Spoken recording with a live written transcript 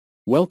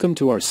Welcome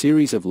to our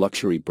series of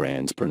luxury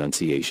brands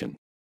pronunciation.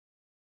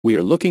 We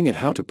are looking at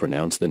how to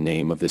pronounce the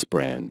name of this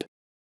brand.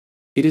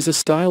 It is a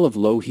style of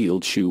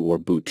low-heeled shoe or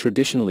boot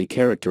traditionally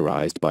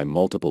characterized by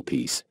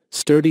multiple-piece,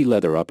 sturdy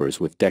leather uppers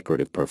with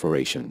decorative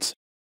perforations.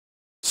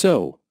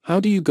 So,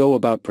 how do you go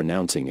about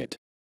pronouncing it?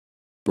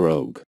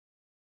 Brogue.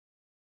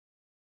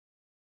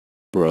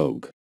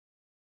 Brogue.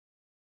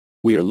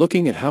 We are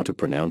looking at how to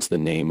pronounce the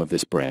name of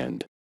this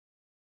brand.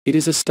 It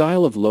is a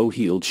style of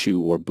low-heeled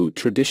shoe or boot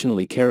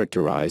traditionally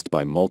characterized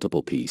by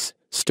multiple-piece,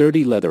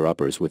 sturdy leather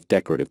uppers with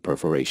decorative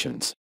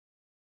perforations.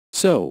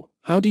 So,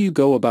 how do you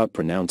go about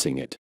pronouncing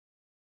it?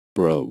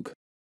 Brogue.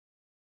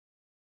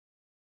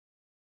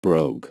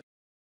 Brogue.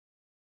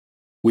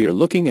 We are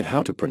looking at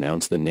how to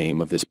pronounce the name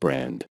of this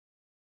brand.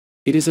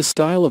 It is a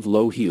style of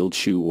low-heeled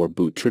shoe or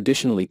boot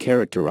traditionally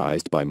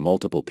characterized by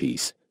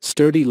multiple-piece,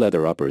 sturdy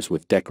leather uppers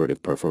with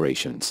decorative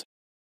perforations.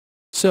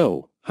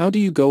 So, how do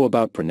you go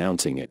about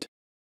pronouncing it?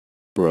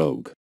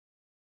 Brogue.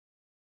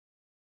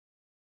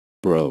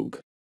 Brogue.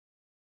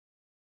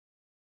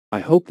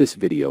 I hope this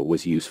video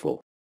was useful.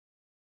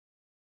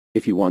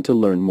 If you want to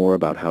learn more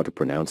about how to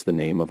pronounce the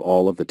name of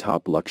all of the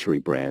top luxury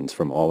brands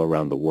from all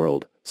around the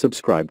world,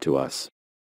 subscribe to us.